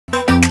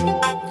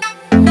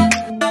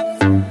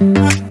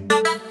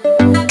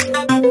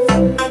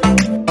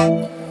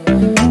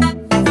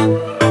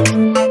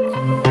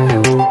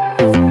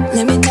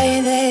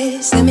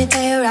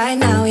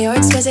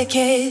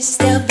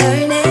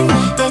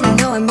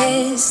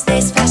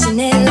this fashion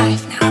in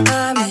life.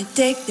 Now I'm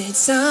addicted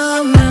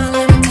somehow.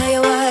 Let me tell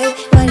you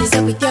what is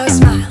up with your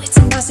smile? It's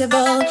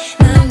impossible,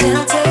 not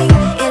melting,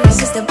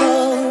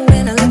 irresistible.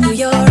 When I look through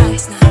your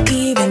eyes, not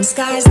even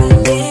sky's the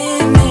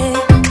limit.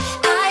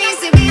 I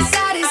used to be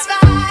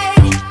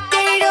satisfied,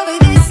 stayed over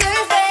this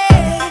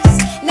surface.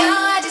 Now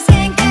I just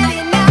can't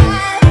get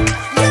enough.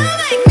 You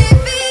make me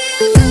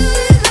feel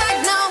good like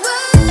no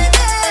other.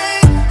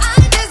 I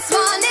just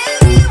want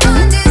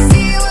everyone to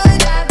see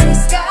what I've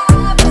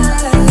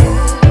discovered.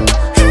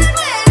 And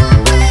when I'm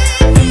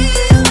with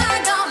you,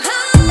 I go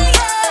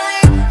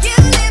higher. You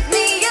lift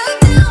me up,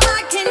 now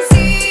I can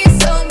see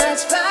so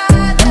much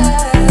further.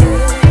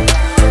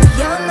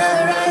 You're on the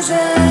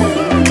horizon.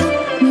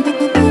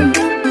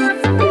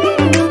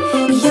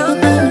 You're on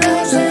the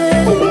horizon.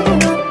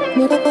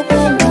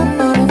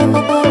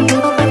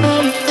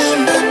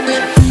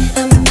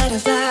 I'm a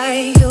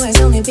butterfly who has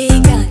only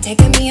begun,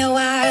 taking me a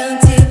while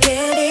to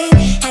get it.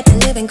 Had to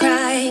live and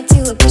cry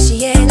to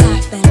appreciate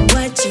life, and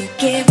what you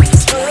give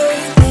is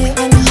worth it.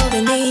 When you're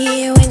holding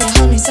me, when you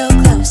hold me so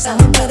close, I'm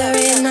a brother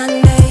in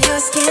under your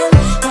skin.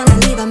 Wanna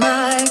leave a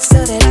mark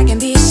so that I can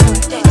be sure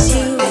that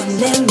you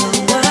remember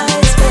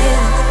what's been.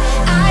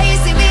 I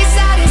used to be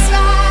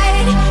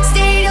satisfied,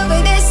 stayed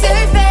over this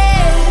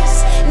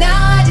surface. Now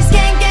I just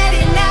can't get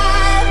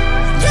enough.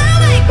 You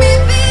make me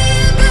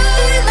feel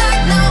good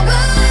like no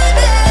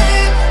other.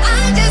 I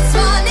just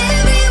want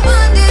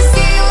everyone to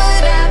see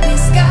what I've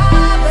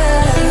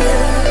discovered.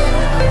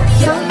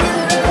 You're on the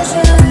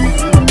horizon.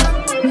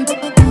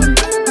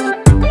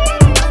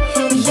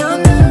 You're on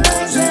the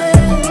horizon.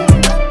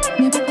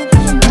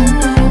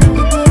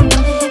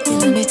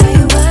 Let me tell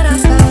you what I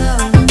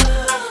found.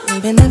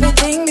 Leaving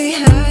everything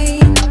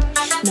behind,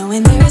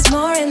 knowing there is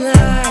more in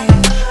life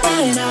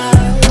than I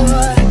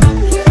would.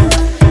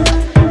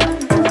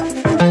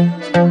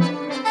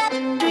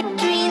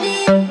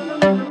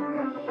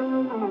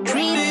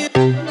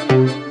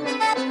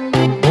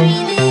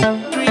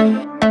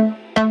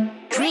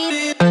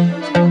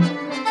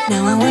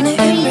 Now I wanna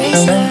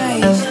embrace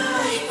life,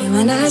 you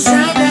and I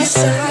side by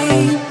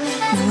side,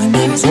 knowing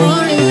there is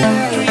more in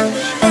life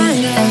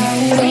than I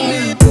would.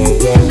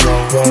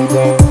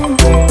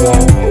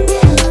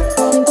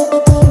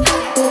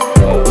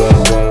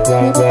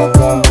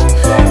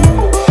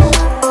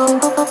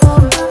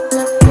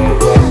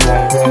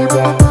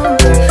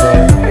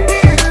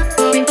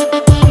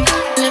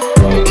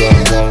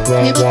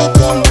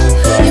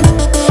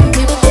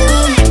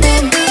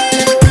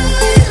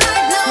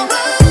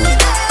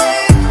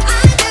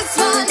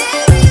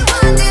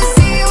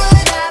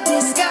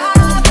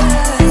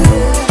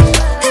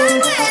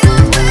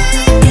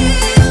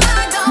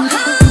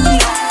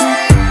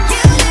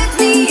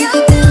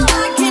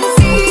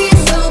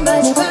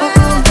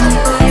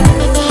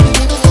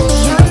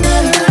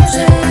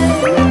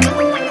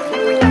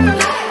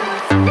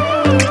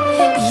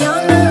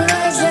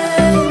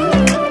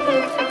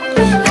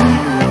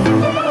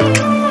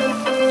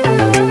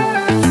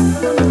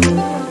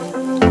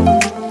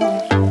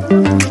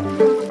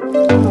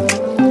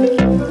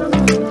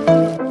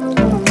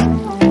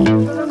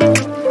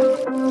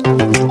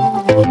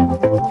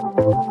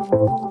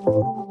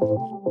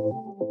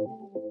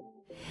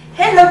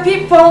 Hello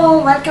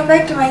people, welcome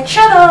back to my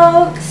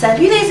channel.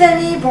 Salut les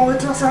amis, bon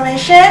retour sur ma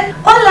chaîne.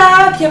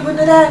 Hola,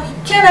 bienvenue dans mi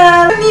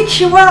canal.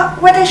 Konnichiwa,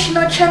 watashi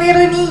no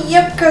channel ni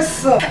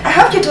yokoso. I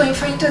hope you're doing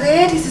fine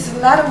today. This is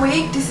another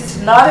week, this is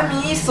another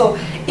me. So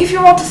if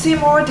you want to see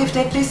more,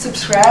 definitely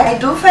subscribe. I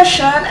do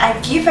fashion, I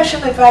give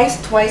fashion advice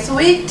twice a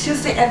week,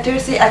 Tuesday and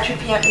Thursday at 3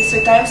 PM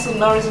Eastern time. So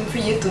no reason for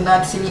you to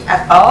not see me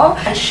at all.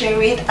 I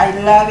share it, I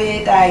love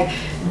it, I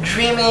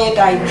dream it,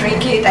 I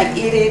drink it, I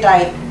eat it,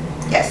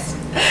 yes.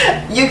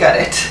 You got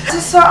it. As you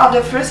saw on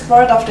the first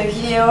part of the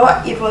video,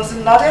 it was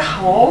another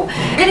haul.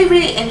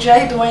 Really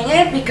enjoyed doing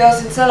it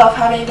because instead of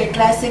having the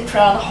classic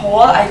brown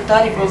haul, I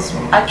thought it was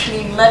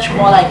actually much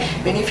more like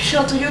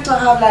beneficial to you to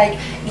have like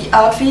the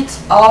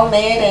outfits all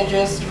made and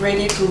just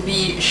ready to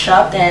be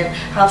shopped and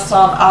have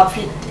some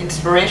outfit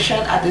inspiration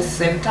at the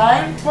same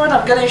time. But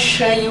I'm gonna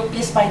show you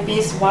piece by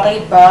piece what I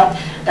bought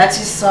that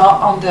you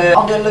saw on the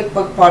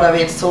lookbook part of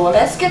it. So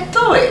let's get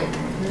to it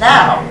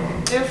now.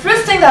 The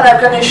first thing that I'm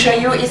going to show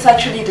you is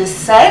actually the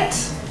set.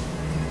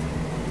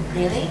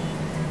 Really?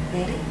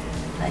 Really?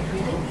 Like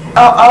really?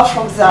 All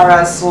from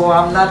Zara, so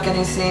I'm not going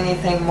to say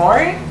anything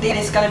more. Then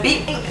it's going to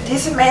be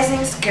this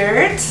amazing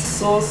skirt.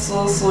 So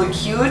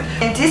cute.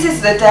 And this is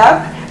the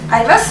top.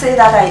 I must say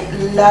that I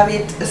love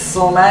it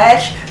so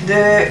much.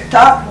 The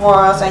top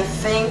was, I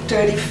think,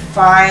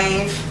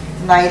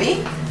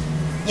 $35.90.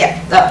 Yeah,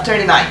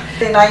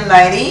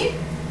 39.90.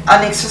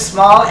 An extra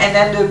small, and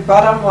then the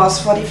bottom was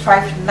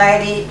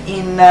 $45.90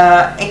 in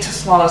extra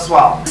small as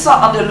well. So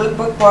on the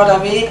lookbook part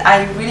of it,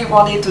 I really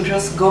wanted to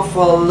just go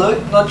for a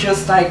look, not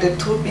just like the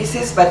two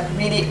pieces, but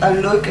really a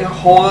look, a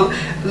whole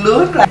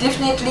look. Like,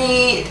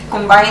 definitely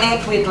combine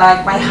it with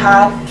like my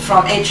hat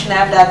from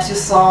H&M that you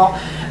saw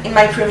in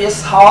my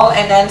previous haul,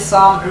 and then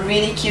some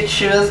really cute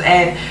shoes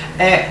and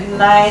a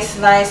nice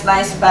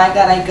bag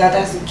that I got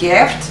as a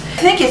gift.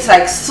 I think it's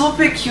like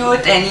super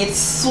cute and it's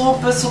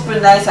super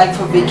nice like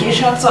for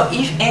vacation. So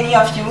if any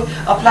of you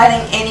are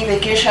planning any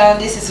vacation,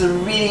 this is a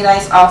really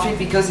nice outfit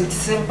because it's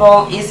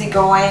simple,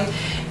 easygoing,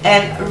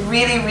 and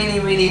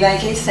really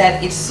like I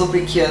said, it's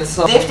super cute.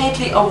 So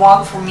definitely a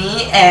one for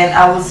me, and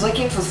I was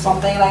looking for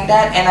something like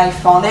that and I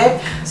found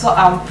it, so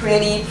I'm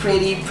pretty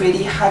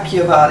happy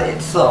about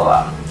it.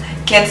 So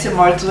can't say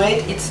more to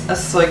it, it's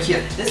so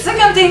cute. The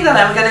second thing that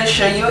I'm gonna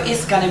show you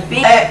is gonna be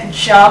a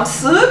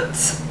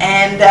jumpsuit,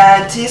 and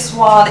this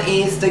one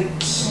is the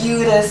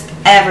cutest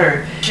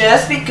ever,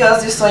 just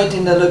because you saw it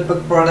in the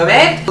lookbook part of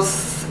it.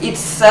 It's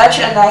such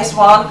a nice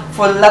one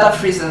for a lot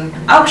of reasons.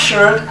 I'm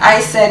short, I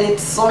said it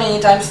so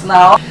many times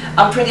now,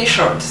 I'm pretty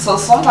short, so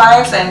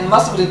sometimes, and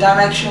most of the time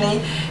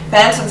actually,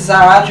 pants at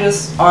Zara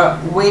just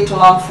are way too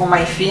long for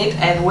my feet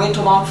and way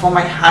too long for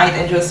my height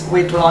and just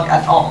way too long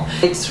at all.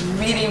 It's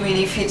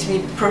really fits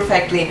me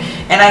perfectly,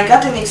 and I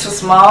got an extra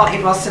small.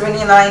 It was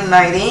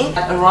 $79.90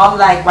 around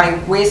like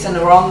my waist and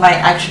around my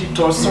actually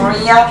torso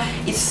area.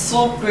 It's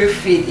super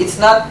fit, it's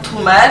not too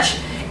much,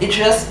 it's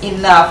just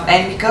enough,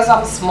 and because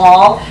I'm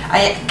small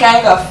I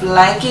kind of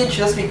like it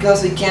just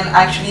because you can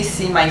actually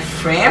see my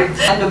frame,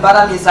 and the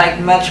bottom is like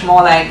much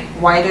more like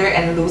wider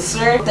and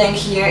looser. The thing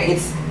here,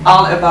 it's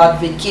all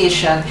about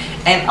vacation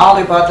and all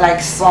about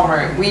like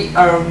summer. We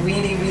are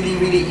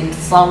really in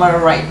summer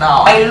right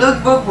now. My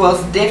lookbook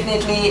was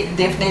definitely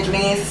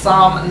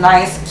some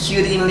nice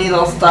cutie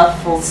little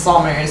stuff for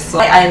summer, so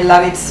I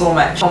love it so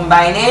much.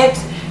 Combine it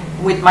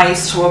with my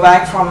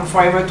throwback from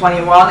Forever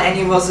 21, and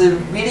it was a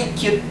really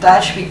cute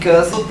touch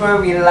because super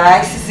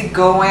relaxed,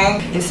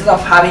 easygoing, instead of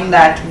having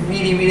that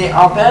really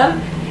open.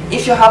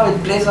 If you have a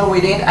blazer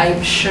with it,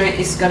 I'm sure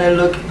it's gonna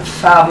look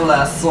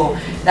fabulous. So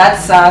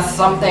that's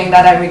something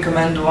that I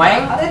recommend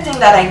doing. Other thing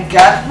that I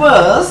got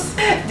was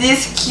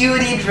this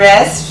cutie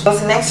dress. It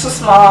was an extra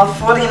small,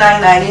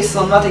 $49.90,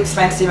 so not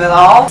expensive at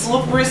all.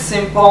 Super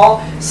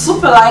simple,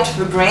 super light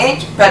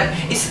fabric, but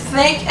it's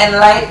thick and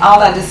light all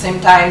at the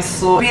same time.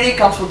 So really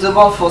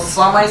comfortable for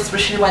summer,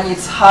 especially when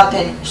it's hot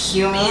and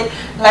humid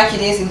like it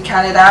is in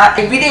Canada.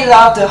 I really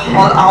love the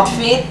whole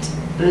outfit.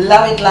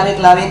 Love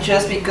it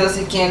just because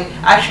you can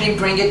actually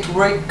bring it to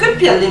work. Could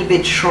be a little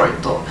bit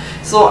short though,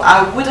 so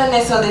I wouldn't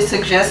necessarily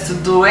suggest to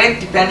do it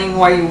depending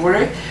where you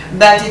work,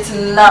 but it's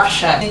an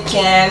option. You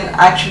can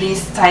actually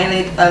style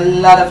it a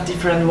lot of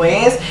different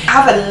ways. I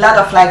have a lot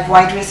of like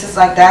white dresses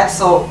like that,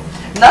 so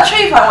not sure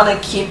if I want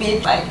to keep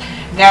it. Like,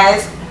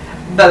 guys,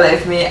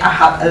 believe me, I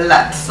have a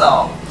lot,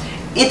 so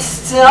it's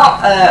still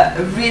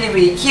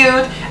really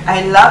cute.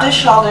 I love the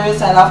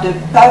shoulders, I love the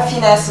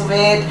puffiness of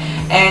it,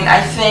 and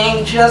I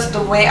think just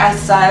the way I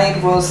styled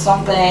it was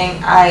something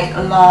I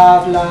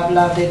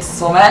loved it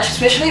so much,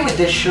 especially with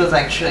the shoes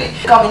actually.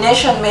 The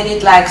combination made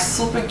it like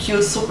super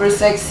cute, super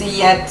sexy,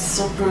 yet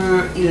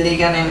super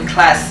elegant and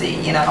classy,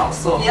 you know.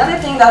 So the other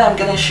thing that I'm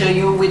gonna show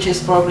you, which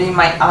is probably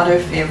my other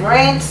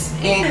favorites,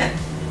 is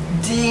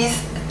this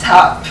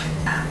top.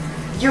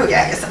 You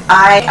guys,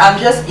 I am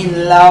just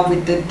in love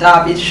with the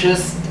top.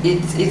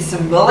 It's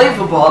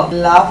unbelievable.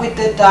 In love with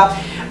the top.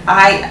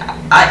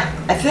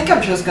 I think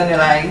I'm just gonna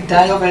like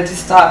die over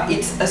this top.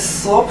 It's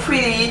so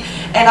pretty,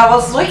 and I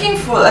was looking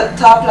for a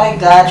top like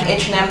that.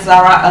 H&M,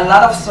 Zara, a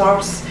lot of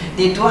stores,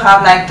 they do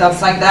have like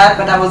tops like that,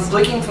 but I was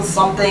looking for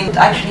something that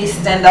actually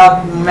stand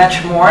out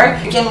much more.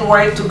 You can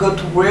wear it to go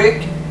to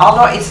work,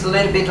 although it's a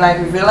little bit like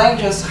revealing.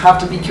 Just have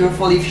to be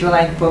careful if you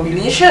like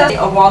bobbylicious.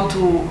 I want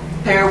to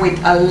pair with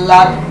a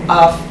lot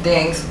of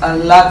things, a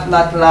lot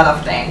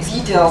of things.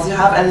 Details, you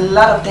have a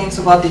lot of things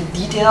about the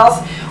details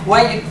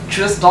where you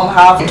just don't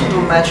have to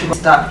do much about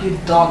stuff you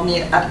don't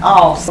need at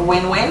all. So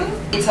win-win.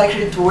 It's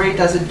actually to wear it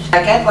as a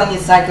jacket when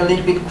it's like a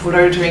little bit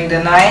cooler during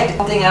the night.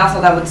 Something else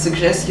that I would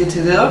suggest you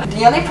to do.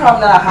 The only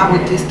problem that I have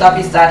with this top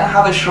is that I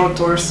have a short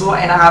torso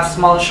and I have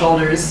small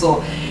shoulders,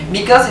 so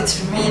because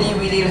it's really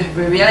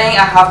revealing,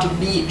 I have to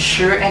be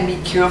sure and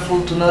be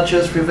careful to not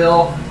just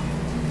reveal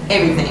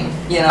everything,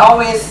 you know. I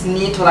always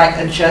need to like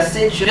adjust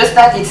it just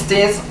that it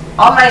stays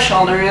on my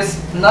shoulders,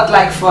 not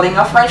like falling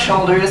off my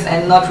shoulders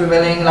and not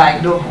revealing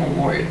like the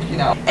whole word, you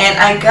know. And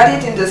I got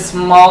it in the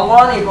small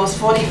one. It was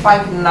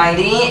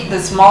 $45.90.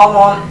 The small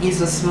one is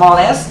the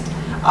smallest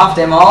of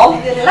them all.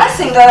 And the last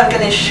thing that I'm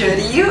gonna show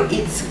you,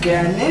 it's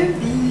gonna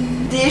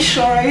be this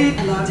short.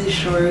 I love this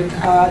short.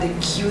 The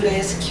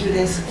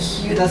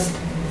cutest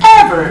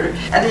ever.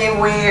 And they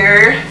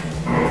wear,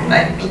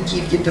 let me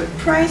give you the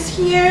price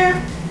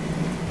here.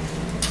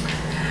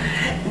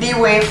 They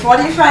weigh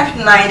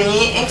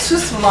 $45.90, extra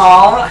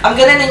small. I'm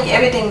gonna link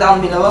everything down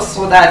below,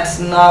 so that's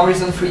no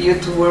reason for you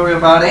to worry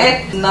about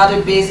it.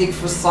 Another basic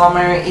for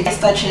summer. It's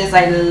touches.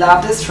 I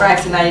love the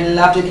stripes and I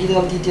love the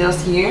little details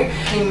here.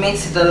 It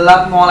makes it a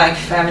lot more like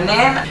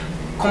feminine.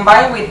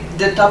 Combined with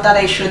the top that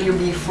I showed you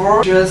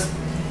before, just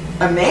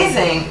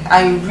amazing.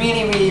 I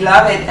really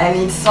love it, and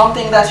it's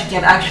something that you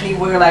can actually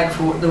wear like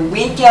for the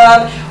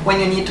weekend when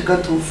you need to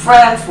go to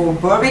France for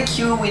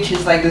barbecue, which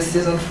is like the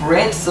season for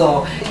it.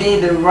 So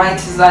the right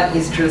season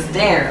is just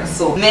there.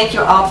 So make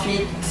your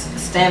outfit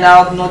stand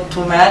out, not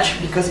too much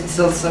because it's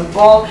so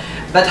simple,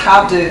 but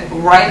have the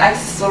right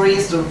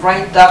accessories, the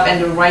right top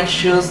and the right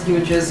shoes.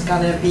 You're just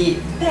gonna be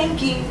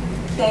banging.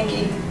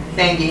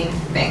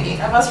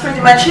 That was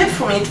pretty much it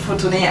for me for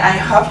today. I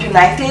hope you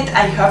liked it,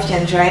 I hope you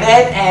enjoyed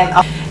it,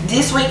 and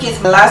this week is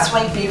the last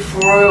week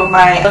before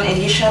my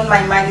edition,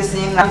 my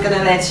magazine. I'm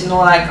gonna let you know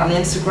like on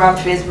Instagram,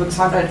 Facebook,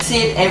 Snapchat,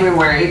 see it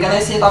everywhere. You're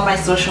gonna see it on my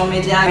social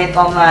media, you're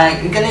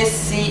gonna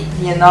see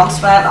the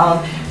announcement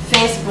on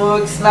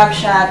Facebook,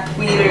 Snapchat,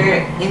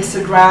 Twitter,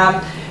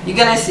 Instagram. You're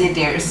gonna see it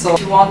there. So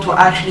if you want to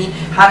actually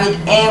have it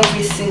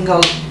every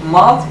single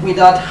month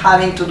without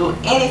having to do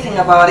anything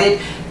about it,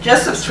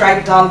 just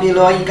subscribe down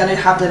below. You're gonna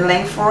have the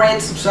link for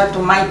it. Subscribe to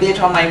my page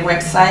on my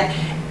website,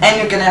 and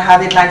you're gonna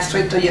have it like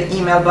straight to your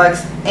email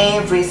box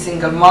every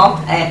single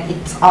month, and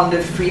it's on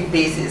the free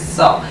basis,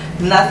 so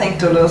nothing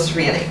to lose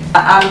really.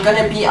 I'm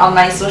gonna be on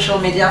my social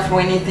media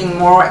for anything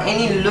more.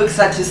 Any looks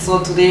that you saw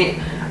today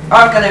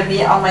are gonna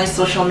be on my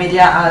social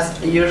media as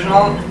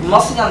usual,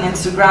 mostly on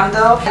Instagram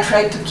though. I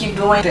try to keep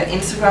doing the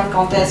Instagram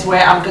contest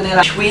where I'm gonna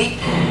like tweak,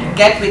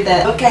 get with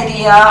the look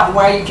idea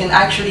where you can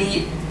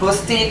actually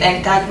post it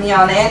and tag me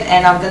on it,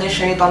 and I'm gonna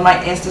share it on my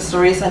Insta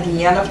stories at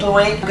the end of the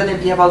week. I'm gonna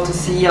be able to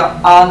see your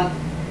own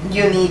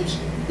unique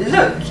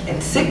look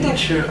and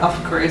signature, of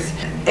course.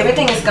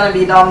 Everything is gonna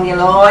be down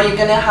below. You're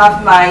gonna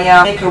have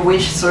my make a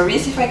wish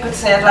service, if I could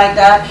say it like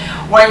that,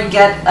 where you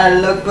get a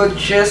lookbook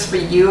just for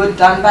you,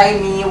 done by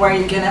me, where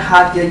you're gonna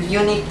have your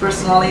unique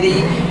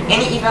personality.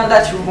 Any event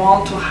that you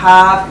want to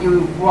have,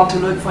 you want to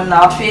look for an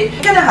outfit,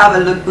 you're gonna have a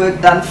lookbook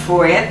done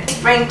for it.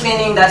 Spring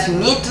cleaning that you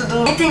need to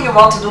do, anything you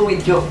want to do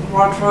with your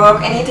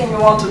wardrobe, anything you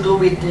want to do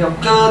with your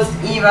clothes,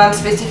 event,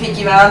 specific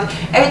event,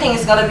 everything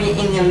is gonna be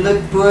in your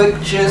lookbook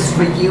just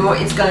for you.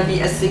 It's gonna be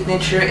a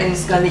signature and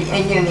it's gonna be a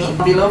unique.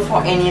 Below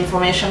for any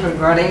information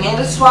regarding it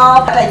as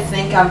well. But I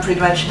think I'm pretty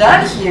much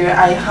done here.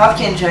 I hope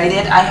you enjoyed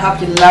it. I hope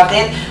you loved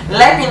it.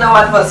 Let me know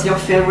what was your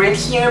favorite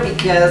here,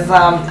 because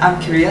I'm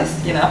curious,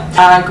 you know.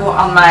 Go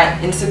on my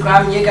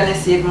Instagram, you're gonna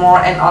see it more,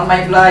 and on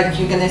my blog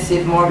you're gonna see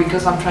it more,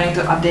 because I'm trying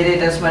to update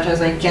it as much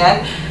as I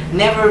can.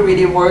 Never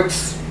really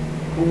works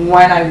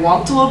when I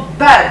want to,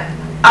 but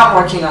I'm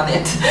working on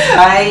it.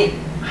 I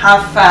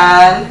have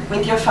fun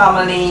with your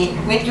family,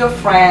 with your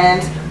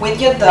friends, with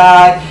your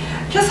dog.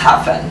 Just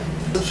have fun.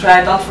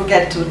 Subscribe, don't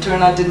forget to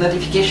turn on the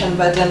notification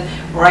button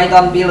right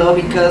down below,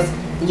 because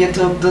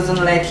YouTube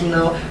doesn't let you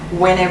know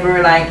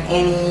whenever like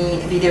any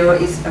video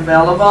is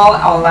available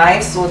or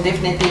live, so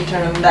definitely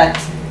turn on that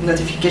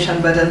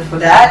notification button for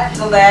that.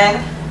 So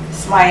then,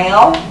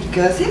 smile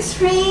because it's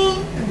free.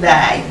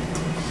 Bye.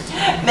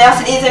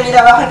 Merci les amis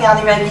d'avoir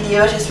regardé ma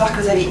vidéo, j'espère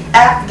que vous avez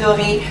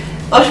adoré.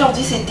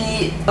 Aujourd'hui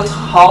c'était notre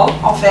haul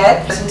en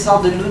fait, c'est une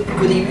sorte de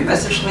lookbook au début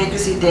parce que je trouvais que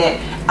c'était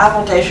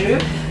avantageux.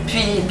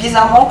 Puis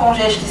bizarrement quand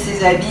j'ai acheté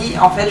ces habits,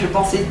 en fait je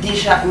pensais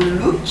déjà au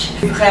look.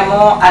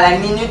 Vraiment à la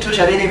minute où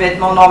j'avais les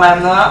vêtements dans ma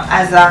main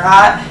à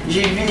Zara,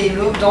 j'ai vu les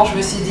looks, donc je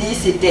me suis dit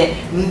c'était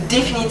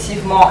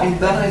définitivement une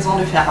bonne raison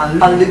de faire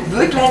un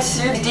lookbook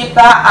là-dessus. N'hésitez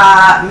pas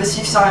à me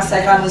suivre sur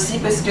Instagram aussi,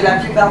 parce que la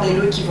plupart des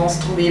looks qui vont se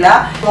trouver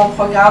là. Mon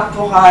programme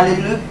pour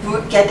le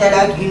lookbook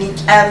catalogue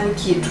unique à vous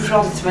qui est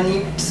toujours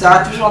disponible, qui sera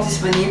toujours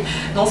disponible.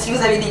 Donc si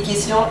vous avez des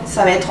questions,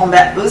 ça va être en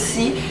bas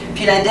aussi.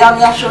 Puis la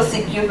dernière chose,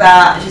 c'est que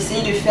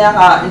j'essaye de faire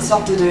une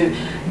sorte de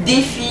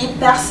défi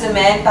par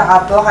semaine par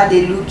rapport à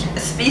des looks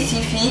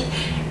spécifiques,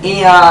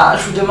 et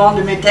je vous demande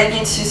de me taguer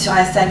dessus sur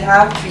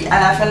Instagram. Puis à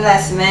la fin de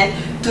la semaine,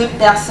 toute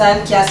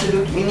personne qui a ce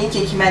look unique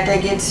et qui m'a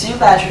tagué dessus,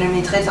 je le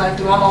mettrai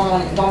directement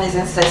dans mes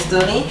Insta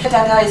Stories. Si vous êtes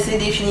intéressé,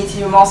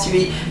 définitivement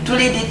suivez. Tous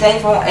les détails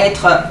vont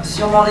être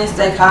sur mon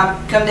Instagram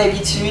comme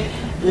d'habitude,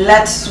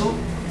 là-dessous,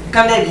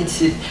 comme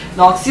d'habitude.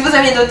 Donc si vous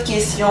avez d'autres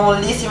questions,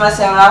 laissez-moi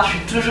savoir, je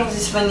suis toujours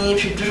disponible,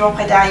 je suis toujours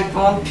prête à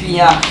répondre. Puis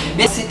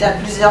mais si tu as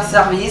plusieurs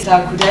services, un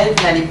coup d'œil,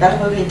 vous n'allez pas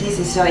le regretter,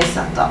 c'est sûr et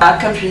certain.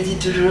 Comme je le dis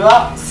toujours,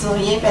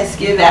 souriez parce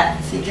que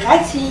c'est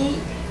gratuit.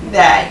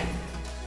 Bye.